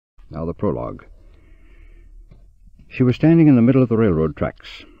Now the prologue. She was standing in the middle of the railroad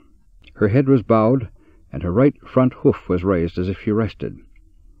tracks. Her head was bowed, and her right front hoof was raised as if she rested.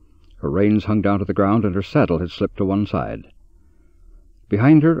 Her reins hung down to the ground, and her saddle had slipped to one side.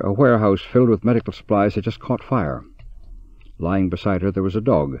 Behind her, a warehouse filled with medical supplies had just caught fire. Lying beside her there was a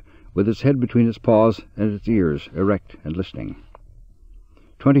dog, with its head between its paws and its ears erect and listening.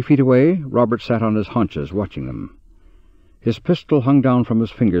 20 feet away, Robert sat on his haunches, watching them. His pistol hung down from his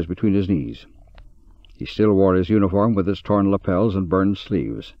fingers between his knees. He still wore his uniform with its torn lapels and burned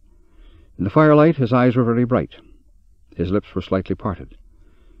sleeves. In the firelight his eyes were very bright. His lips were slightly parted.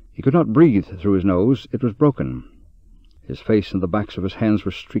 He could not breathe through his nose. It was broken. His face and the backs of his hands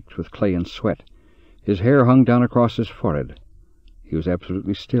were streaked with clay and sweat. His hair hung down across his forehead. He was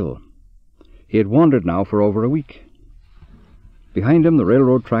absolutely still. He had wandered now for over a week. Behind him the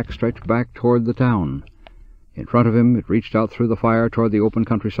railroad track stretched back toward the town. In front of him it reached out through the fire toward the open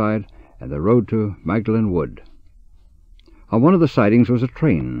countryside and the road to Magdalen Wood. On one of the sidings was a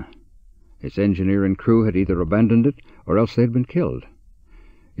train. Its engineer and crew had either abandoned it or else they had been killed.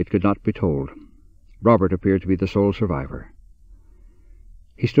 It could not be told. Robert appeared to be the sole survivor.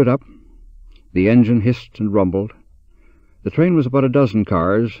 He stood up. The engine hissed and rumbled. The train was about a dozen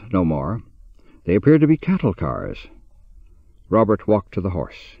cars, no more. They appeared to be cattle cars. Robert walked to the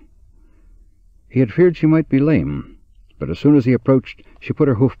horse. He had feared she might be lame, but as soon as he approached, she put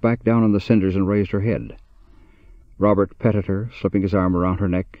her hoof back down on the cinders and raised her head. Robert petted her, slipping his arm around her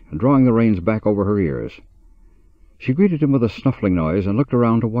neck and drawing the reins back over her ears. She greeted him with a snuffling noise and looked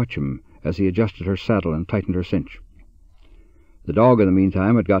around to watch him as he adjusted her saddle and tightened her cinch. The dog, in the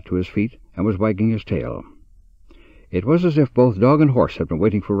meantime, had got to his feet and was wagging his tail. It was as if both dog and horse had been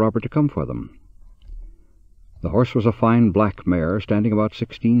waiting for Robert to come for them. The horse was a fine black mare, standing about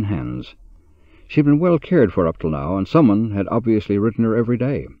 16 hands. She had been well cared for up till now, and someone had obviously ridden her every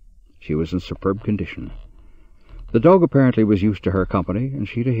day. She was in superb condition. The dog apparently was used to her company, and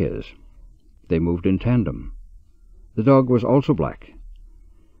she to his. They moved in tandem. The dog was also black.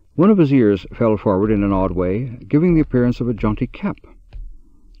 One of his ears fell forward in an odd way, giving the appearance of a jaunty cap.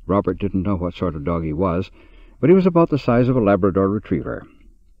 Robert didn't know what sort of dog he was, but he was about the size of a Labrador retriever.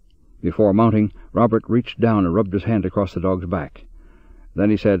 Before mounting, Robert reached down and rubbed his hand across the dog's back. Then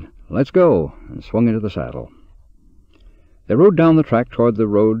he said, "Let's go," and swung into the saddle. They rode down the track toward the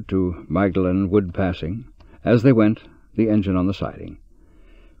road to Magdalen Wood Passing. As they went, the engine on the siding.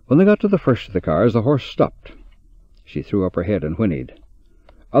 When they got to the first of the cars, the horse stopped. She threw up her head and whinnied.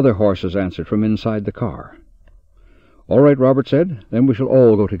 Other horses answered from inside the car. "All right," Robert said, "then we shall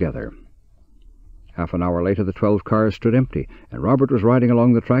all go together." Half an hour later the 12 cars stood empty, and Robert was riding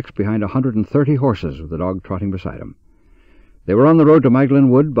along the tracks behind 130 horses with the dog trotting beside him. They were on the road to Magdalen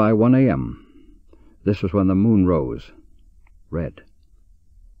Wood by 1 a.m. This was when the moon rose. Red.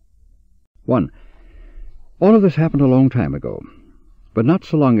 1. All of this happened a long time ago, but not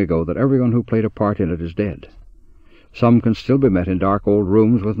so long ago that everyone who played a part in it is dead. Some can still be met in dark old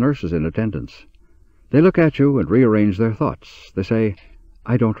rooms with nurses in attendance. They look at you and rearrange their thoughts. They say,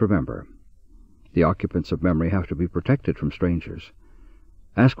 "I don't remember." The occupants of memory have to be protected from strangers.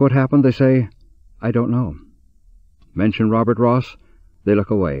 Ask what happened, they say, "I don't know." Mention Robert Ross, they look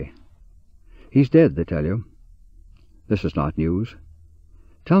away. "He's dead," they tell you. This is not news.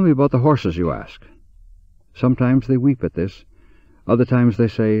 "Tell me about the horses," you ask. Sometimes they weep at this. Other times they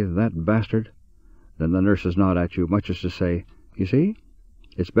say, "That bastard." Then the nurses nod at you, much as to say, "You see,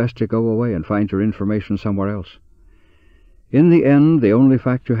 it's best to go away and find your information somewhere else." In the end, the only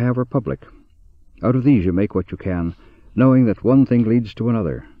facts you have are public. Out of these you make what you can, knowing that one thing leads to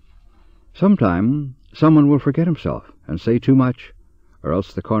another. Sometime someone will forget himself and say too much, or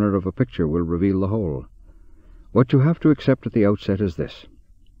else the corner of a picture will reveal the whole. What you have to accept at the outset is this.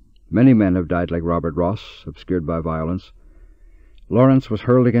 Many men have died like Robert Ross, obscured by violence. Lawrence was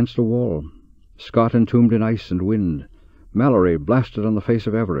hurled against a wall. Scott entombed in ice and wind. Mallory blasted on the face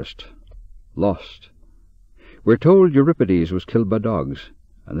of Everest. Lost. We're told Euripides was killed by dogs,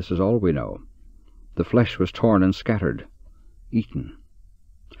 and this is all we know. The flesh was torn and scattered. Eaten.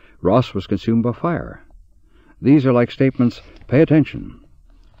 Ross was consumed by fire. These are like statements, "Pay attention."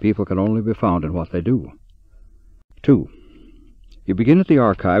 People can only be found in what they do. 2. You begin at the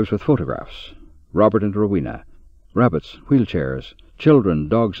archives with photographs. Robert and Rowena. Rabbits, wheelchairs, children,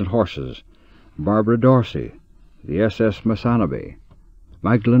 dogs and horses. Barbara Dorsey. The SS Masanabe.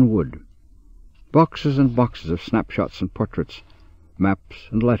 Magdalen Wood. Boxes and boxes of snapshots and portraits. Maps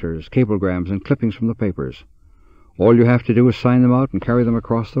and letters, cablegrams and clippings from the papers. All you have to do is sign them out and carry them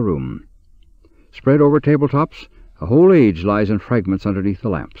across the room. Spread over tabletops, a whole age lies in fragments underneath the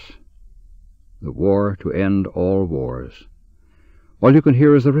lamps. The war to end all wars. All you can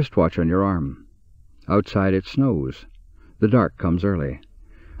hear is the wristwatch on your arm. Outside it snows. The dark comes early.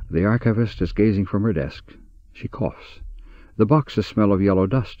 The archivist is gazing from her desk. She coughs. The boxes smell of yellow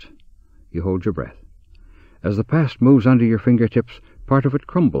dust. You hold your breath. As the past moves under your fingertips, part of it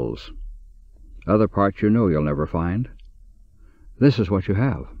crumbles. Other parts you know you'll never find. This is what you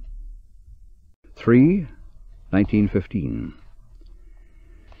have. 1915.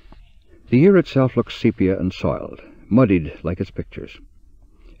 The year itself looks sepia and soiled, muddied like its pictures.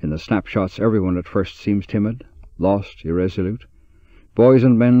 In the snapshots everyone at first seems timid, lost, irresolute. Boys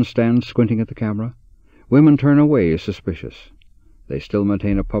and men stand squinting at the camera. Women turn away, suspicious. They still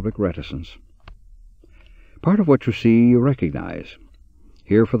maintain a public reticence. Part of what you see you recognize.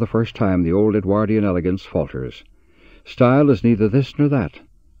 Here for the first time the old Edwardian elegance falters. Style is neither this nor that,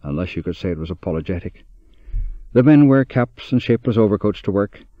 unless you could say it was apologetic. The men wear caps and shapeless overcoats to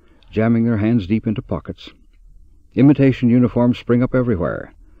work, jamming their hands deep into pockets. Imitation uniforms spring up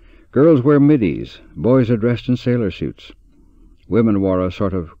everywhere. Girls wear middies, boys are dressed in sailor suits. Women wore a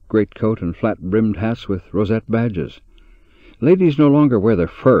sort of greatcoat and flat-brimmed hats with rosette badges. Ladies no longer wear their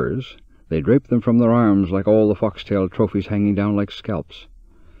furs. They drape them from their arms like all the foxtail trophies hanging down like scalps.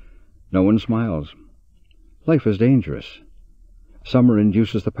 No one smiles. Life is dangerous. Summer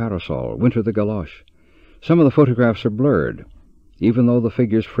induces the parasol, winter the galoche. Some of the photographs are blurred. Even though the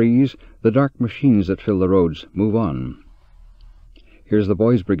figures freeze, the dark machines that fill the roads move on. Here's the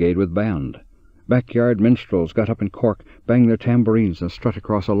boys' brigade with band. Backyard minstrels got up in Cork, bang their tambourines, and strut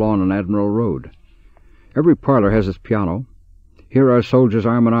across a lawn on Admiral Road. Every parlour has its piano. Here are soldiers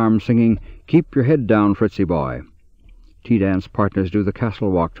arm in arm singing, "Keep your head down, Fritzy boy." Tea-dance partners do the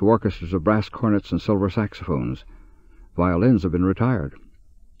castle walk to orchestras of brass cornets and silver saxophones. Violins have been retired.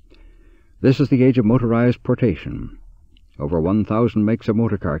 This is the age of motorized portation. Over 1,000 makes of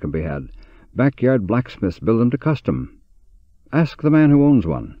motor car can be had. Backyard blacksmiths build them to custom. Ask the man who owns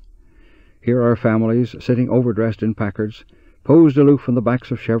one. Here are families sitting overdressed in Packards, posed aloof from the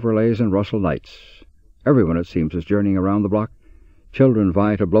backs of Chevrolets and Russell Knights. Everyone, it seems, is journeying around the block. Children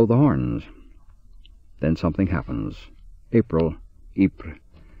vie to blow the horns. Then something happens. April, Ypres.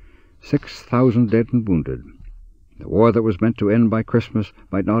 6,000 dead and wounded. The war that was meant to end by Christmas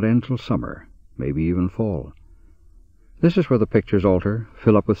might not end till summer, maybe even fall. This is where the pictures alter,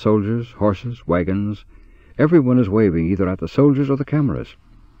 fill up with soldiers, horses, wagons. Everyone is waving either at the soldiers or the cameras.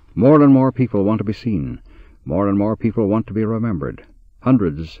 More and more people want to be seen. More and more people want to be remembered.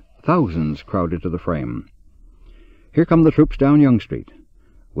 Hundreds, thousands crowd into the frame. Here come the troops down Yonge Street.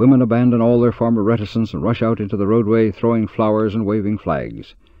 Women abandon all their former reticence and rush out into the roadway, throwing flowers and waving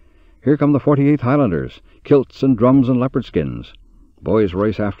flags. Here come the 48th Highlanders, kilts and drums and leopard skins. Boys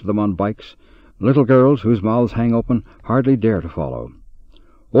race after them on bikes. Little girls, whose mouths hang open, hardly dare to follow.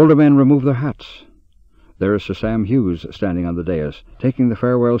 Older men remove their hats. There is Sir Sam Hughes standing on the dais, taking the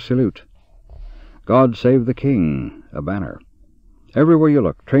farewell salute. "God save the King," a banner. Everywhere you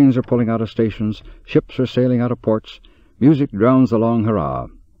look, trains are pulling out of stations, ships are sailing out of ports, music drowns the long hurrah.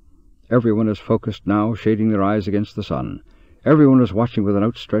 Everyone is focused now, shading their eyes against the sun. Everyone is watching with an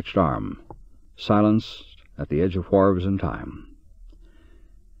outstretched arm. Silence at the edge of wharves and time.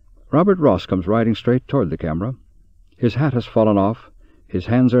 Robert Ross comes riding straight toward the camera. His hat has fallen off. His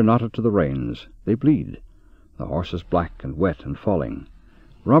hands are knotted to the reins. They bleed. The horse is black and wet and falling.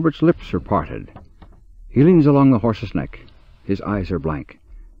 Robert's lips are parted. He leans along the horse's neck. His eyes are blank.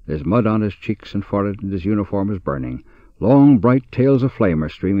 There's mud on his cheeks and forehead, and his uniform is burning. Long, bright tails of flame are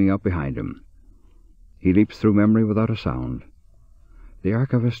streaming up behind him. He leaps through memory without a sound. The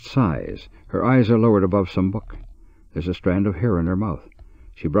archivist sighs. Her eyes are lowered above some book. There's a strand of hair in her mouth.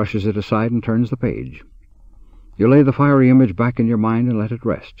 She brushes it aside and turns the page. You lay the fiery image back in your mind and let it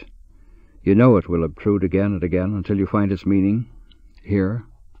rest. You know it will obtrude again and again until you find its meaning. Here.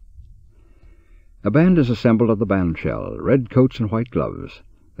 A band is assembled at the band shell, red coats and white gloves.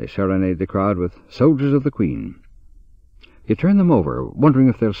 They serenade the crowd with "Soldiers of the Queen." You turn them over, wondering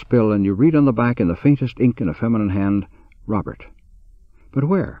if they'll spill, and you read on the back in the faintest ink in a feminine hand, "Robert." But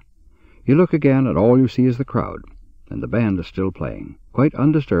where? You look again, and all you see is the crowd, and the band is still playing, quite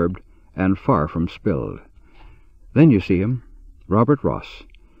undisturbed and far from spilled. Then you see him, Robert Ross,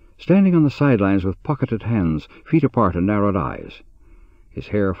 standing on the sidelines with pocketed hands, feet apart and narrowed eyes. His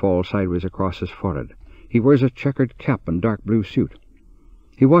hair falls sideways across his forehead. He wears a checkered cap and dark blue suit.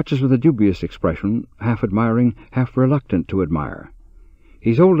 He watches with a dubious expression, half admiring, half reluctant to admire.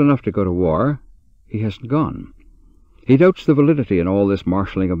 He's old enough to go to war. He hasn't gone. He doubts the validity in all this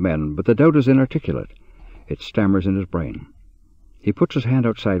marshalling of men, but the doubt is inarticulate. It stammers in his brain. He puts his hand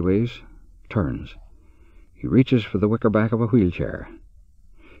out sideways, turns. He reaches for the wicker back of a wheelchair.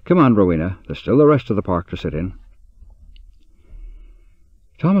 "Come on, Rowena. There's still the rest of the park to sit in."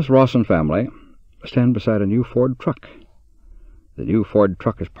 Thomas Ross and family stand beside a new Ford truck. The new Ford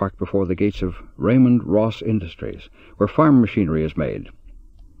truck is parked before the gates of Raymond Ross Industries, where farm machinery is made.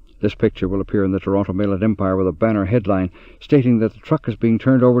 This picture will appear in the Toronto Mail and Empire with a banner headline stating that the truck is being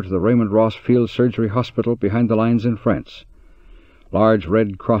turned over to the Raymond Ross Field Surgery Hospital behind the lines in France. Large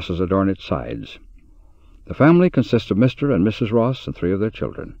red crosses adorn its sides. The family consists of Mr. and Mrs. Ross and 3 of their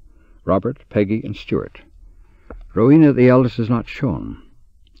children, Robert, Peggy, and Stuart. Rowena, the eldest, is not shown.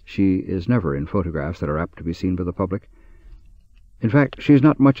 She is never in photographs that are apt to be seen by the public. In fact, she is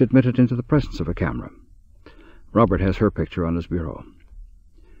not much admitted into the presence of a camera. Robert has her picture on his bureau.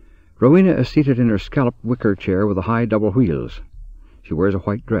 Rowena is seated in her scalloped wicker chair with the high double wheels. She wears a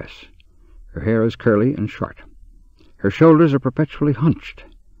white dress. Her hair is curly and short. Her shoulders are perpetually hunched.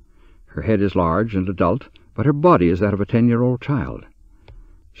 Her head is large and adult, but her body is that of a 10-year-old child.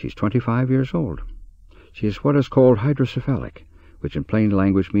 She is 25 years old. She is what is called hydrocephalic, which in plain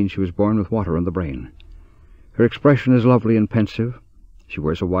language means she was born with water in the brain. Her expression is lovely and pensive. She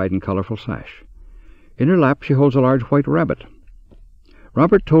wears a wide and colorful sash. In her lap she holds a large white rabbit.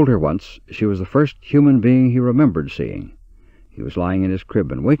 Robert told her once she was the first human being he remembered seeing. He was lying in his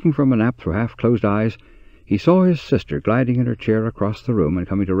crib, and waking from a nap through half-closed eyes, he saw his sister gliding in her chair across the room and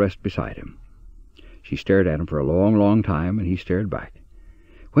coming to rest beside him. She stared at him for a long, long time, and he stared back.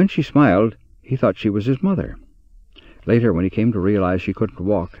 When she smiled, he thought she was his mother. Later, when he came to realize she couldn't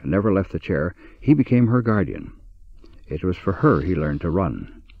walk and never left the chair, he became her guardian. It was for her he learned to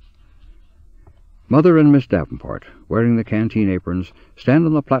run. Mother and Miss Davenport, wearing the canteen aprons, stand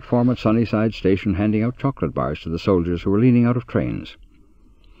on the platform at Sunnyside Station handing out chocolate bars to the soldiers who are leaning out of trains.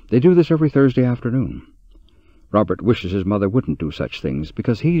 They do this every Thursday afternoon. Robert wishes his mother wouldn't do such things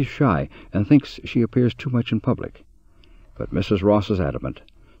because he is shy and thinks she appears too much in public. But Mrs. Ross is adamant.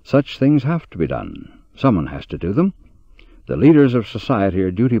 Such things have to be done. Someone has to do them. The leaders of society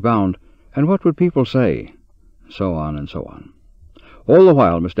are duty-bound, and what would people say? So on and so on. All the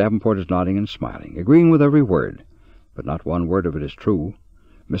while Miss Davenport is nodding and smiling, agreeing with every word, but not one word of it is true.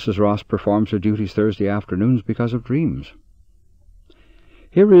 Mrs. Ross performs her duties Thursday afternoons because of dreams.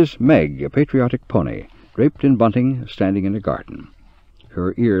 Here is Meg, a patriotic pony, draped in bunting, standing in a garden.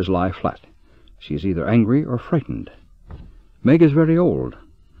 Her ears lie flat. She is either angry or frightened. Meg is very old.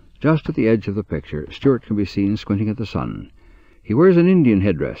 Just at the edge of the picture, Stuart can be seen squinting at the sun. He wears an Indian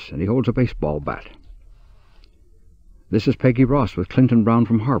headdress, and he holds a baseball bat. This is Peggy Ross with Clinton Brown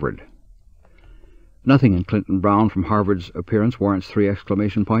from Harvard. Nothing in Clinton Brown from Harvard's appearance warrants 3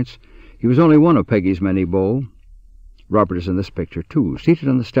 exclamation points. He was only one of Peggy's many beaux. Robert is in this picture, too, seated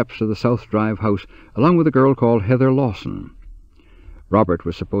on the steps of the South Drive house, along with a girl called Heather Lawson. Robert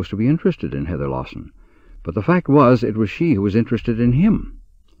was supposed to be interested in Heather Lawson, but the fact was it was she who was interested in him.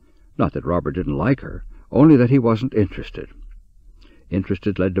 Not that Robert didn't like her, only that he wasn't interested.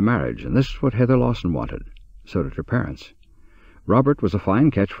 Interested led to marriage, and this is what Heather Lawson wanted. So did her parents. Robert was a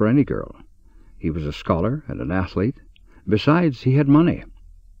fine catch for any girl. He was a scholar and an athlete. Besides, he had money.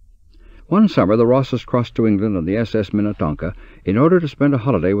 One summer the Rosses crossed to England on the SS Minnetonka in order to spend a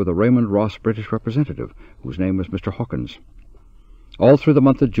holiday with a Raymond Ross British representative, whose name was Mr. Hawkins. All through the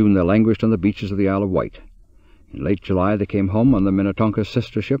month of June they languished on the beaches of the Isle of Wight. In late July they came home on the Minnetonka's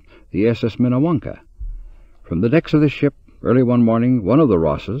sister ship, the SS Minnewanka. From the decks of this ship, early one morning, one of the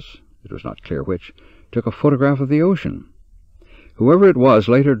Rosses, it was not clear which, took a photograph of the ocean. Whoever it was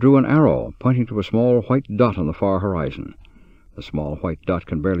later drew an arrow pointing to a small white dot on the far horizon. The small white dot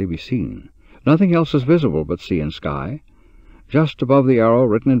can barely be seen. Nothing else is visible but sea and sky. Just above the arrow,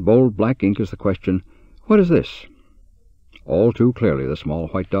 written in bold black ink, is the question, "What is this?" All too clearly the small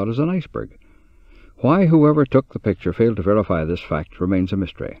white dot is an iceberg. Why whoever took the picture failed to verify this fact remains a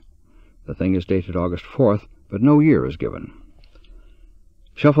mystery. The thing is dated August 4th, but no year is given.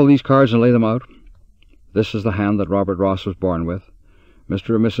 Shuffle these cards and lay them out. This is the hand that Robert Ross was born with.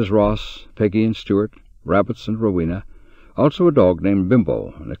 Mr. and Mrs. Ross, Peggy and Stuart, rabbits and Rowena, also a dog named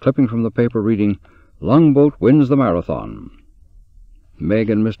Bimbo, and a clipping from the paper reading, "Longboat wins the marathon."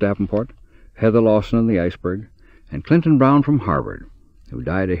 Meg and Miss Davenport, Heather Lawson and the iceberg, and Clinton Brown from Harvard, who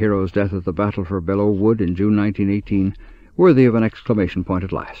died a hero's death at the Battle for Belleau Wood in June 1918, worthy of an exclamation point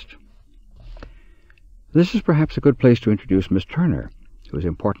at last. This is perhaps a good place to introduce Miss Turner, whose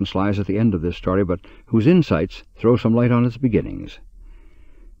importance lies at the end of this story, but whose insights throw some light on its beginnings.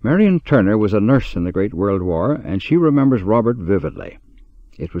 Marion Turner was a nurse in the Great World War, and she remembers Robert vividly.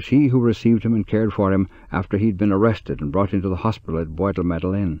 It was she who received him and cared for him after he'd been arrested and brought into the hospital at Bois de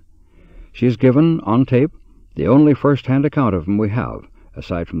Madeleine. She has given, on tape, the only first-hand account of him we have,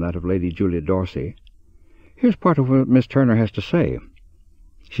 aside from that of Lady Julia Dorsey. Here's part of what Miss Turner has to say.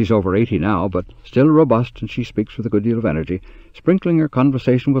 She's over 80 now, but still robust, and she speaks with a good deal of energy, sprinkling her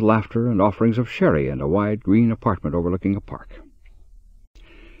conversation with laughter and offerings of sherry and a wide green apartment overlooking a park.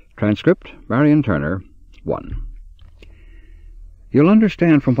 Transcript, Marion Turner, 1. You'll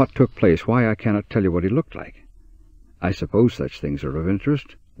understand from what took place why I cannot tell you what he looked like. I suppose such things are of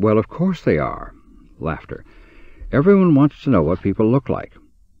interest. Well, of course they are. Laughter. Everyone wants to know what people look like.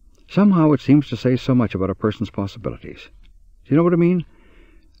 Somehow it seems to say so much about a person's possibilities. Do you know what I mean?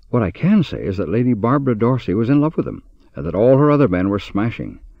 What I can say is that Lady Barbara Dorsey was in love with him, and that all her other men were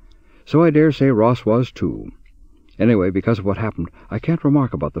smashing. So I dare say Ross was too. Anyway, because of what happened, I can't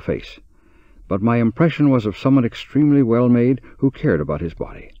remark about the face. But my impression was of someone extremely well-made who cared about his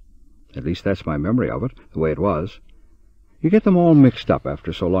body. At least that's my memory of it, the way it was. You get them all mixed up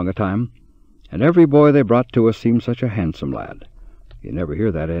after so long a time, and every boy they brought to us seemed such a handsome lad. You never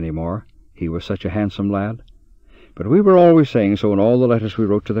hear that any more. He was such a handsome lad. But we were always saying so in all the letters we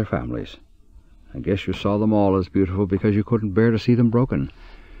wrote to their families. I guess you saw them all as beautiful because you couldn't bear to see them broken.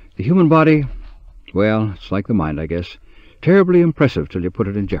 The human body, well, it's like the mind, I guess. Terribly impressive till you put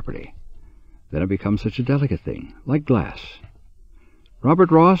it in jeopardy. Then it becomes such a delicate thing, like glass. Robert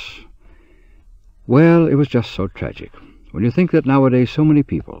Ross, well, it was just so tragic. When you think that nowadays so many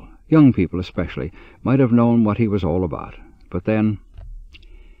people, young people especially, might have known what he was all about. But then,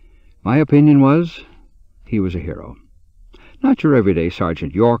 my opinion was, he was a hero. Not your everyday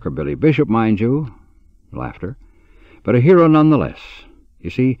Sergeant York or Billy Bishop, mind you, laughter, but a hero nonetheless. You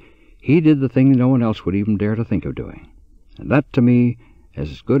see, he did the thing no one else would even dare to think of doing. And that, to me,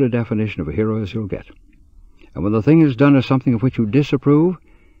 is as good a definition of a hero as you'll get. And when the thing is done as something of which you disapprove,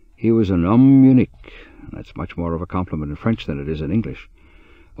 he was an homme unique. That's much more of a compliment in French than it is in English.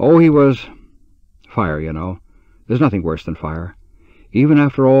 Oh, he was fire, you know. There's nothing worse than fire, even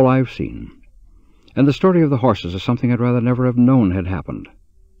after all I've seen. And the story of the horses is something I'd rather never have known had happened.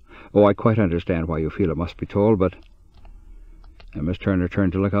 Oh, I quite understand why you feel it must be told, but... And Miss Turner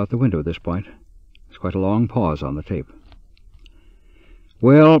turned to look out the window at this point. There's quite a long pause on the tape.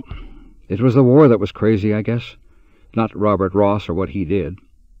 Well, it was the war that was crazy, I guess. Not Robert Ross or what he did.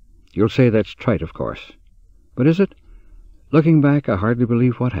 You'll say that's trite, of course. But is it? Looking back, I hardly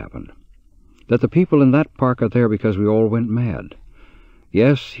believe what happened. That the people in that park are there because we all went mad.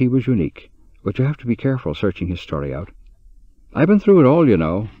 Yes, he was unique. But you have to be careful searching his story out. I've been through it all, you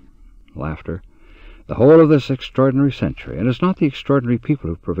know. Laughter. The whole of this extraordinary century, and it's not the extraordinary people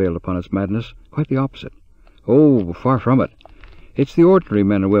who've prevailed upon its madness, quite the opposite. Oh, far from it. It's the ordinary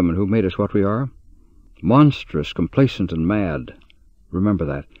men and women who've made us what we are. Monstrous, complacent, and mad. Remember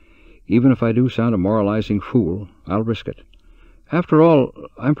that. Even if I do sound a moralizing fool, I'll risk it. After all,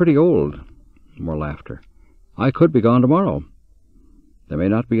 I'm pretty old. More laughter. I could be gone tomorrow. There may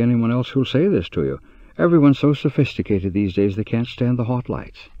not be anyone else who'll say this to you. Everyone's so sophisticated these days they can't stand the hot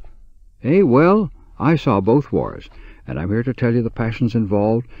lights. Eh, well, I saw both wars, and I'm here to tell you the passions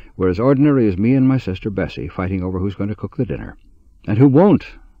involved were as ordinary as me and my sister Bessie fighting over who's going to cook the dinner. And who won't?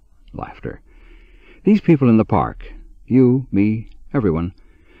 Laughter. These people in the park, you, me, everyone,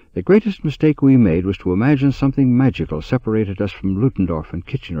 the greatest mistake we made was to imagine something magical separated us from Ludendorff and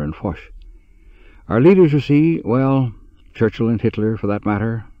Kitchener and Foch. Our leaders, you see, well... Churchill and Hitler, for that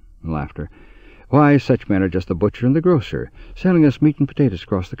matter. Laughter. Why, such men are just the butcher and the grocer, selling us meat and potatoes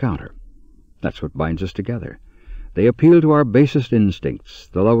across the counter. That's what binds us together. They appeal to our basest instincts,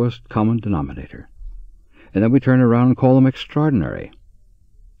 the lowest common denominator. And then we turn around and call them extraordinary.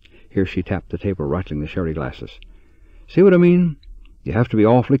 Here she tapped the table, rattling the sherry glasses. See what I mean? You have to be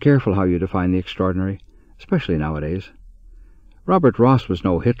awfully careful how you define the extraordinary, especially nowadays. Robert Ross was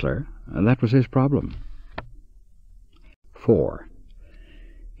no Hitler, and that was his problem. 4.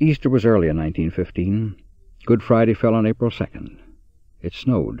 Easter was early in 1915. Good Friday fell on April 2nd. It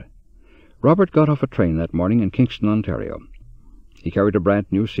snowed. Robert got off a train that morning in Kingston, Ontario. He carried a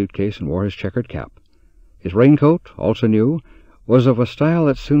brand-new suitcase and wore his checkered cap. His raincoat, also new, was of a style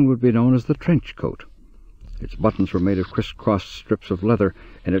that soon would be known as the trench coat. Its buttons were made of criss-crossed strips of leather,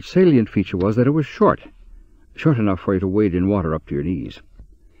 and its salient feature was that it was short enough for you to wade in water up to your knees.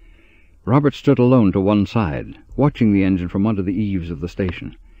 Robert stood alone to one side, watching the engine from under the eaves of the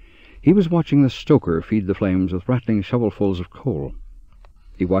station. He was watching the stoker feed the flames with rattling shovelfuls of coal.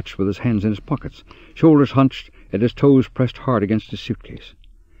 He watched with his hands in his pockets, shoulders hunched, and his toes pressed hard against his suitcase.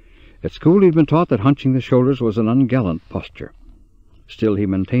 At school he had been taught that hunching the shoulders was an ungallant posture. Still he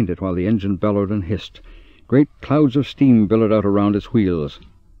maintained it while the engine bellowed and hissed. Great clouds of steam billowed out around its wheels.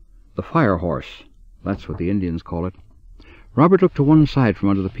 The fire horse, that's what the Indians call it. Robert looked to one side from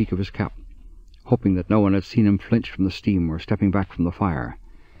under the peak of his cap, hoping that no one had seen him flinch from the steam or stepping back from the fire.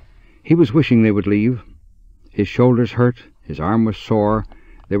 He was wishing they would leave. His shoulders hurt, his arm was sore,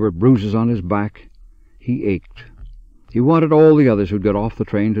 There were bruises on his back. He ached. He wanted all the others who'd got off the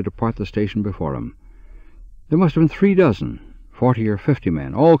train to depart the station before him. There must have been 3 dozen, 40 or 50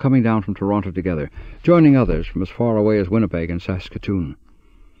 men, all coming down from Toronto together, joining others from as far away as Winnipeg and Saskatoon.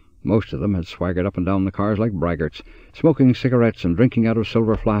 Most of them had swaggered up and down the cars like braggarts, smoking cigarettes and drinking out of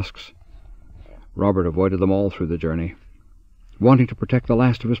silver flasks. Robert avoided them all through the journey, wanting to protect the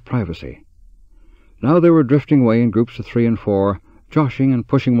last of his privacy. Now they were drifting away in groups of 3 and 4, joshing and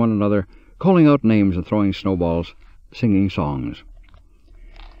pushing one another, calling out names and throwing snowballs, singing songs.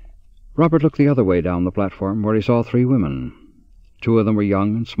 Robert looked the other way down the platform, where he saw 3 women. 2 of them were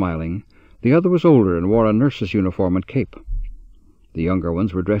young and smiling. The other was older and wore a nurse's uniform and cape. The younger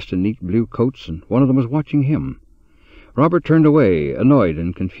ones were dressed in neat blue coats, and one of them was watching him. Robert turned away, annoyed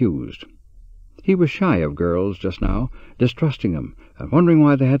and confused. He was shy of girls just now, distrusting them, and wondering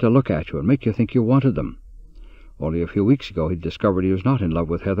why they had to look at you and make you think you wanted them. Only a few weeks ago he'd discovered he was not in love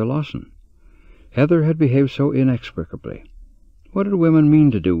with Heather Lawson. Heather had behaved so inexplicably. What did women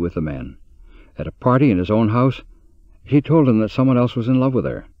mean to do with the men? At a party in his own house, she told him that someone else was in love with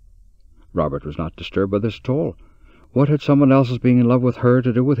her. Robert was not disturbed by this at all. What had someone else's being in love with her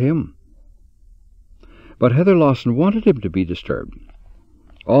to do with him? But Heather Lawson wanted him to be disturbed.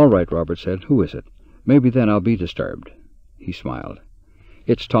 "All right," Robert said. "Who is it? Maybe then I'll be disturbed." He smiled.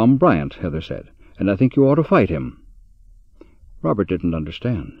 "It's Tom Bryant," Heather said, "and I think you ought to fight him." Robert didn't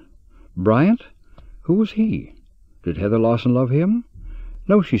understand. Bryant? Who was he? Did Heather Lawson love him?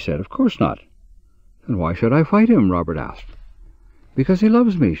 "No," she said, "of course not." "Then why should I fight him?" Robert asked. "Because he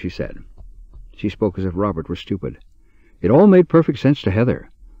loves me," she said. She spoke as if Robert were stupid. It all made perfect sense to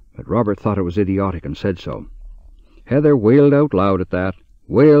Heather, but Robert thought it was idiotic and said so. Heather wailed out loud at that,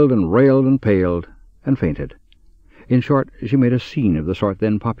 wailed and railed and paled, and fainted. In short, she made a scene of the sort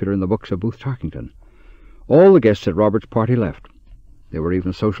then popular in the books of Booth Tarkington. All the guests at Robert's party left. There were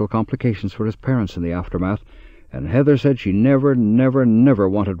even social complications for his parents in the aftermath, and Heather said she never, never, never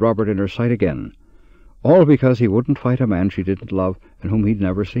wanted Robert in her sight again, all because he wouldn't fight a man she didn't love and whom he'd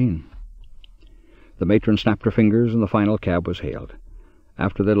never seen. The matron snapped her fingers, and the final cab was hailed.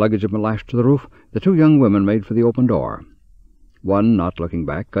 After their luggage had been lashed to the roof, the 2 young women made for the open door. One, not looking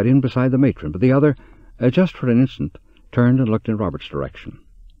back, got in beside the matron, but the other, just for an instant, turned and looked in Robert's direction.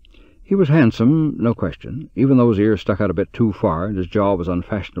 He was handsome, no question, even though his ears stuck out a bit too far and his jaw was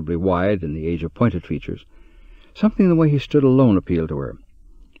unfashionably wide in the age of pointed features. Something in the way he stood alone appealed to her.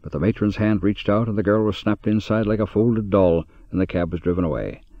 But the matron's hand reached out, and the girl was snapped inside like a folded doll, and the cab was driven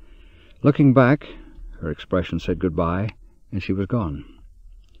away. Looking back, her expression said goodbye, and she was gone.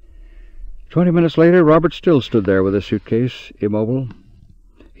 20 minutes later, Robert still stood there with his suitcase, immobile.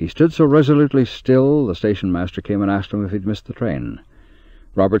 He stood so resolutely still, the station master came and asked him if he'd missed the train.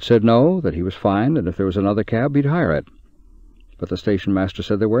 Robert said no, that he was fine, and if there was another cab, he'd hire it. But the station master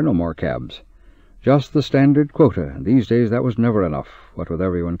said there were no more cabs. Just the standard quota, and these days that was never enough, what with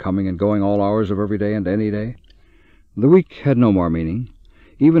everyone coming and going all hours of every day and any day. The week had no more meaning.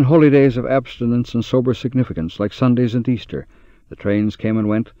 Even holy days of abstinence and sober significance, like Sundays and Easter, the trains came and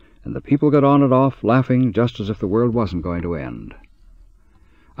went, and the people got on and off, laughing just as if the world wasn't going to end.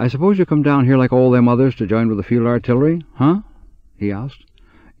 "I suppose you come down here like all them others to join with the field artillery, huh?" he asked.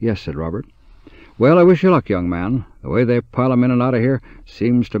 "Yes," said Robert. "Well, I wish you luck, young man. The way they pile 'em in and out of here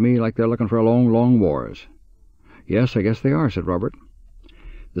seems to me like they're looking for long, long wars." "Yes, I guess they are," said Robert.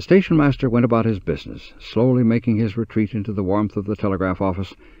 The station master went about his business, slowly making his retreat into the warmth of the telegraph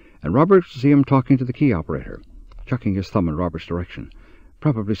office, and Robert could see him talking to the key operator, chucking his thumb in Robert's direction,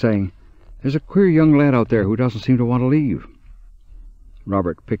 probably saying, "There's a queer young lad out there who doesn't seem to want to leave."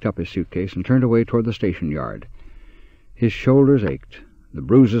 Robert picked up his suitcase and turned away toward the station yard. His shoulders ached. The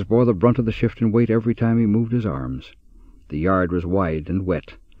bruises bore the brunt of the shift in weight every time he moved his arms. The yard was wide and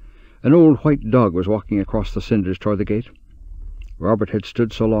wet. An old white dog was walking across the cinders toward the gate. Robert had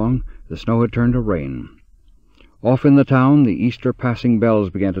stood so long, the snow had turned to rain. Off in the town, the Easter passing bells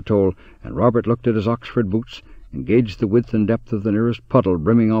began to toll, and Robert looked at his Oxford boots and gauged the width and depth of the nearest puddle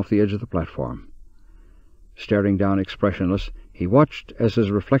brimming off the edge of the platform. Staring down expressionless, he watched as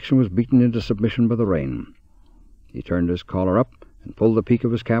his reflection was beaten into submission by the rain. He turned his collar up and pulled the peak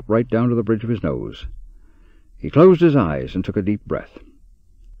of his cap right down to the bridge of his nose. He closed his eyes and took a deep breath.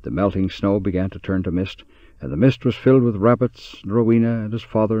 The melting snow began to turn to mist, and the mist was filled with rabbits and Rowena and his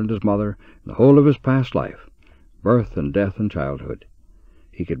father and his mother, and the whole of his past life, birth and death and childhood.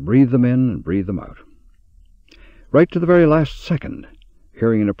 He could breathe them in and breathe them out. Right to the very last second,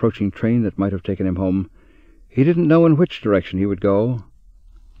 hearing an approaching train that might have taken him home, he didn't know in which direction he would go,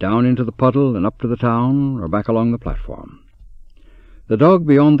 down into the puddle and up to the town, or back along the platform. The dog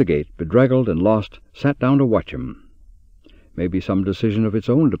beyond the gate, bedraggled and lost, sat down to watch him. Maybe some decision of its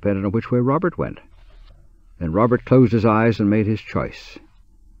own depended on which way Robert went. Then Robert closed his eyes and made his choice.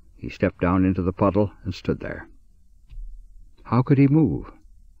 He stepped down into the puddle and stood there. How could he move?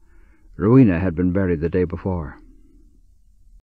 Rowena had been buried the day before.